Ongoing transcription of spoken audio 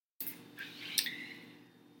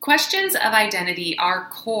Questions of identity are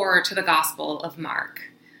core to the Gospel of Mark.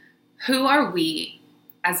 Who are we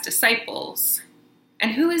as disciples?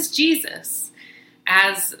 And who is Jesus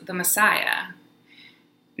as the Messiah?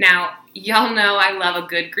 Now, y'all know I love a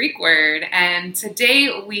good Greek word, and today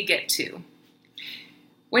we get to.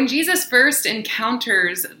 When Jesus first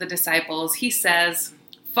encounters the disciples, he says,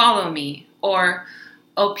 "Follow me," or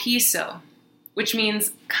 "Opiso," which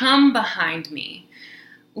means "come behind me."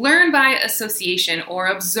 Learn by association or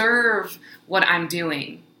observe what I'm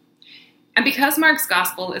doing. And because Mark's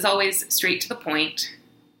gospel is always straight to the point,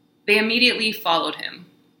 they immediately followed him.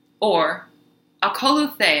 Or,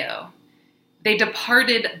 akolutheo, they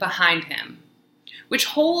departed behind him, which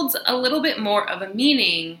holds a little bit more of a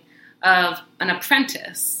meaning of an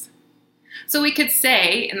apprentice. So we could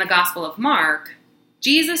say in the Gospel of Mark,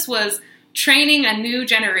 Jesus was training a new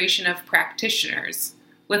generation of practitioners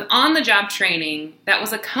with on-the-job training that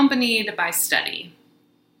was accompanied by study.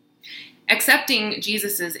 Accepting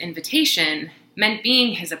Jesus' invitation meant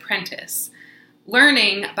being his apprentice,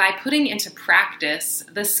 learning by putting into practice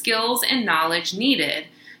the skills and knowledge needed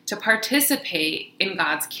to participate in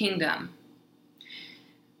God's kingdom.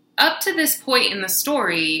 Up to this point in the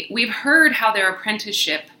story, we've heard how their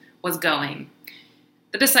apprenticeship was going.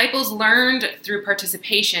 The disciples learned through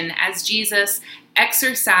participation as Jesus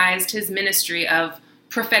exercised his ministry of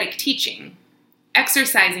prophetic teaching,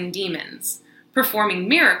 exorcising demons, performing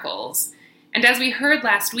miracles, and as we heard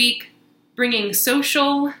last week, bringing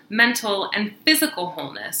social, mental, and physical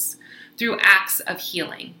wholeness through acts of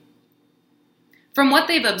healing. From what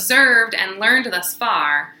they've observed and learned thus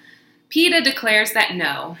far, PETA declares that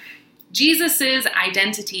no, Jesus'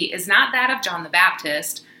 identity is not that of John the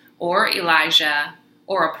Baptist or Elijah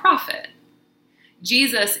or a prophet.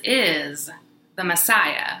 Jesus is the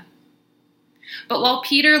Messiah. But while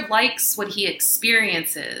Peter likes what he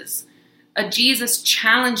experiences, a Jesus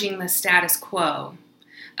challenging the status quo,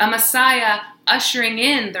 a Messiah ushering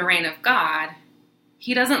in the reign of God,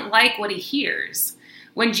 he doesn't like what he hears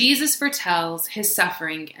when Jesus foretells his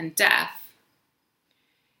suffering and death.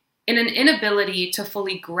 In an inability to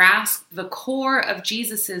fully grasp the core of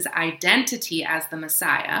Jesus' identity as the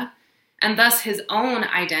Messiah, and thus his own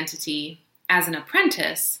identity as an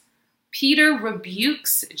apprentice, Peter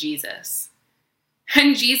rebukes Jesus.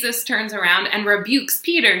 And Jesus turns around and rebukes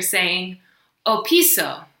Peter, saying,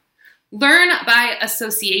 "Opiso, learn by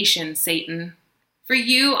association, Satan, for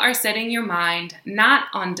you are setting your mind not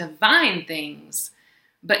on divine things,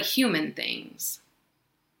 but human things."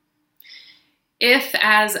 If,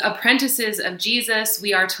 as apprentices of Jesus,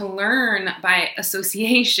 we are to learn by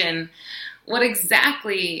association, what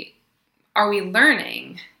exactly are we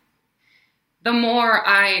learning? The more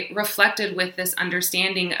I reflected with this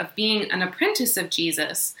understanding of being an apprentice of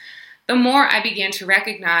Jesus, the more I began to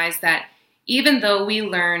recognize that even though we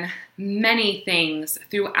learn many things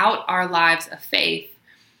throughout our lives of faith,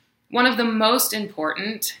 one of the most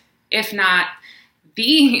important, if not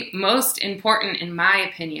the most important in my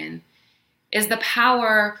opinion, is the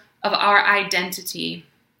power of our identity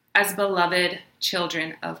as beloved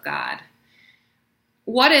children of God.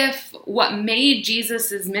 What if what made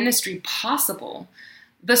Jesus' ministry possible,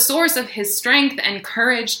 the source of his strength and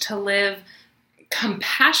courage to live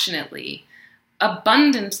compassionately,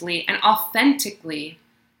 abundantly, and authentically,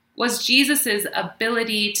 was Jesus'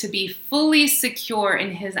 ability to be fully secure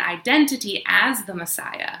in his identity as the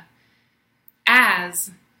Messiah,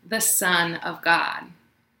 as the Son of God?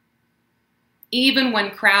 Even when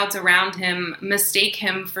crowds around him mistake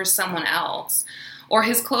him for someone else, or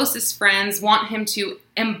his closest friends want him to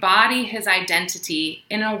embody his identity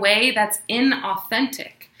in a way that's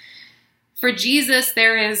inauthentic. For Jesus,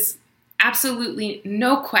 there is absolutely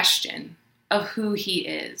no question of who he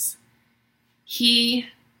is. He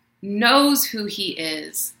knows who he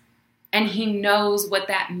is, and he knows what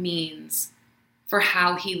that means for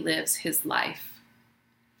how he lives his life.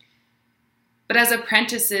 But as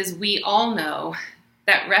apprentices, we all know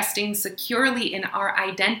that resting securely in our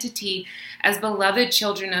identity as beloved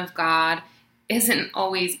children of God isn't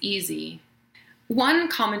always easy. One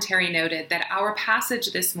commentary noted that our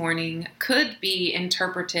passage this morning could be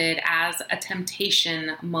interpreted as a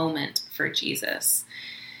temptation moment for Jesus.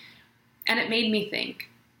 And it made me think,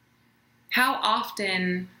 how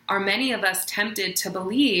often are many of us tempted to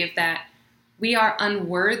believe that we are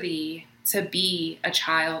unworthy to be a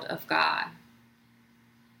child of God?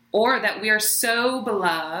 Or that we are so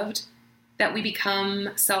beloved that we become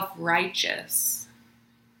self-righteous?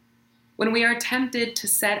 When we are tempted to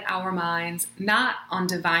set our minds not on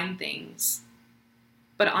divine things,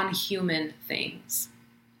 but on human things.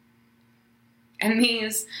 And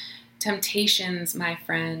these temptations, my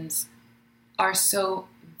friends, are so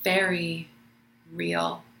very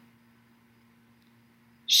real.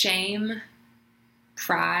 Shame,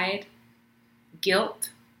 pride, guilt,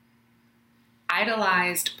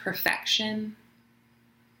 idolized perfection,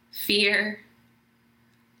 fear,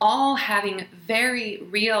 all having very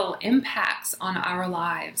real impacts on our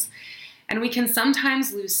lives. And we can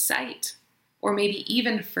sometimes lose sight or maybe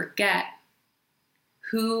even forget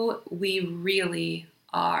who we really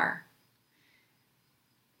are.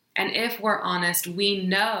 And if we're honest, we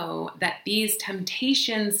know that these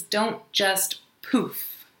temptations don't just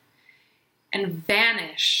poof and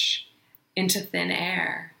vanish into thin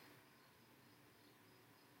air.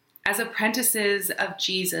 As apprentices of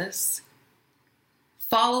Jesus,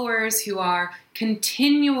 followers who are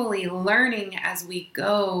continually learning as we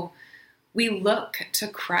go, we look to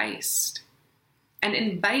Christ and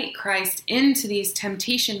invite Christ into these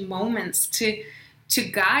temptation moments to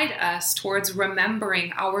guide us towards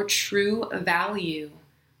remembering our true value,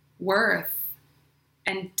 worth,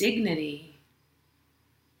 and dignity.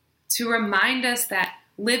 To remind us that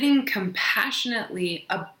living compassionately,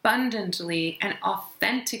 abundantly, and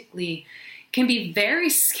authentically can be very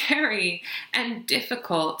scary and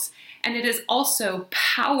difficult, and it is also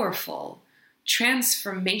powerful,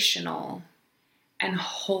 transformational, and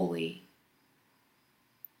holy.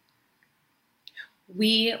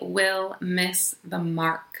 We will miss the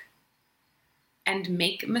mark and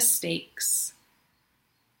make mistakes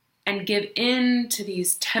and give in to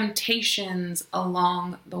these temptations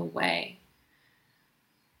along the way.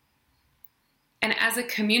 And as a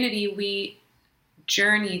community, we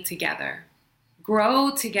journey together,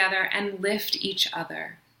 grow together, and lift each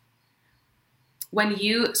other. When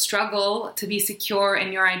you struggle to be secure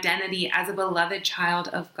in your identity as a beloved child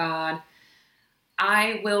of God,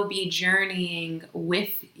 I will be journeying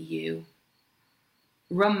with you,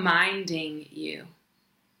 reminding you.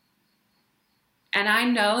 And I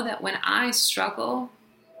know that when I struggle,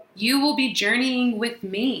 you will be journeying with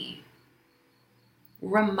me,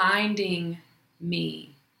 reminding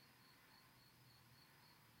me.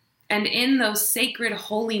 And in those sacred,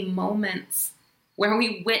 holy moments where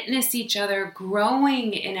we witness each other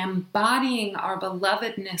growing and embodying our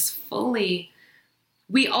belovedness fully,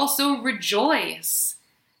 we also rejoice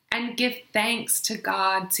and give thanks to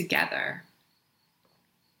God together.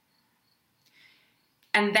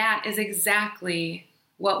 And that is exactly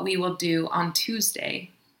what we will do on Tuesday,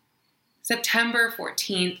 September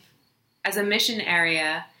 14th, as a mission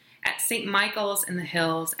area at St. Michael's in the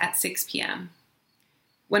Hills at 6 p.m.,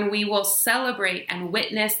 when we will celebrate and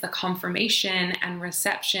witness the confirmation and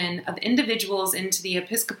reception of individuals into the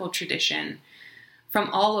Episcopal tradition from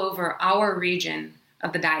all over our region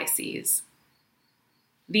of the diocese.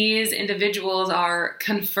 These individuals are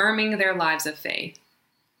confirming their lives of faith,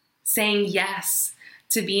 saying yes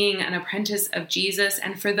to being an apprentice of Jesus,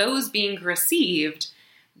 and for those being received,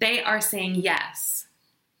 they are saying yes.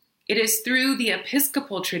 It is through the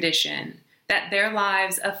Episcopal tradition that their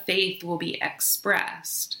lives of faith will be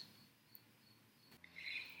expressed.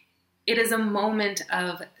 It is a moment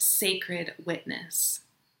of sacred witness.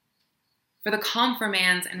 For the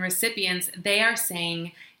confirmands and recipients, they are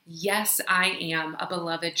saying, yes, I am a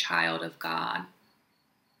beloved child of God.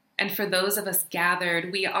 And for those of us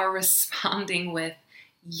gathered, we are responding with,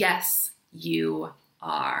 yes, you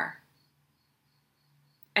are.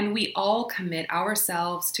 And we all commit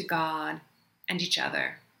ourselves to God and each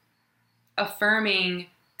other, affirming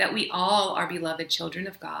that we all are beloved children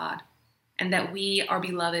of God and that we are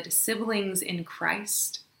beloved siblings in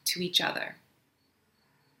Christ to each other.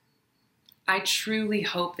 I truly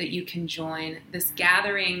hope that you can join this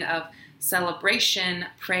gathering of celebration,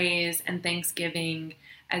 praise, and thanksgiving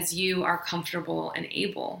as you are comfortable and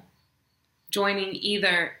able, joining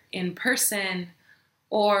either in person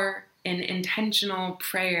or in intentional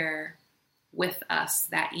prayer with us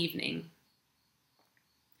that evening.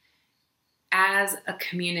 As a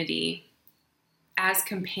community, as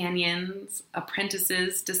companions,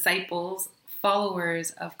 apprentices, disciples,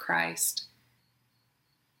 followers of Christ,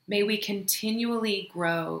 may we continually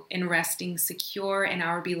grow in resting secure in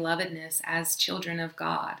our belovedness as children of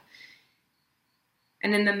God.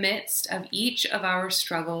 And in the midst of each of our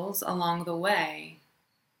struggles along the way,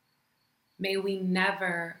 may we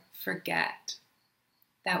never forget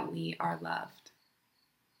that we are loved.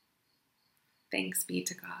 Thanks be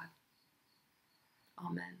to God.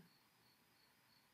 Amen.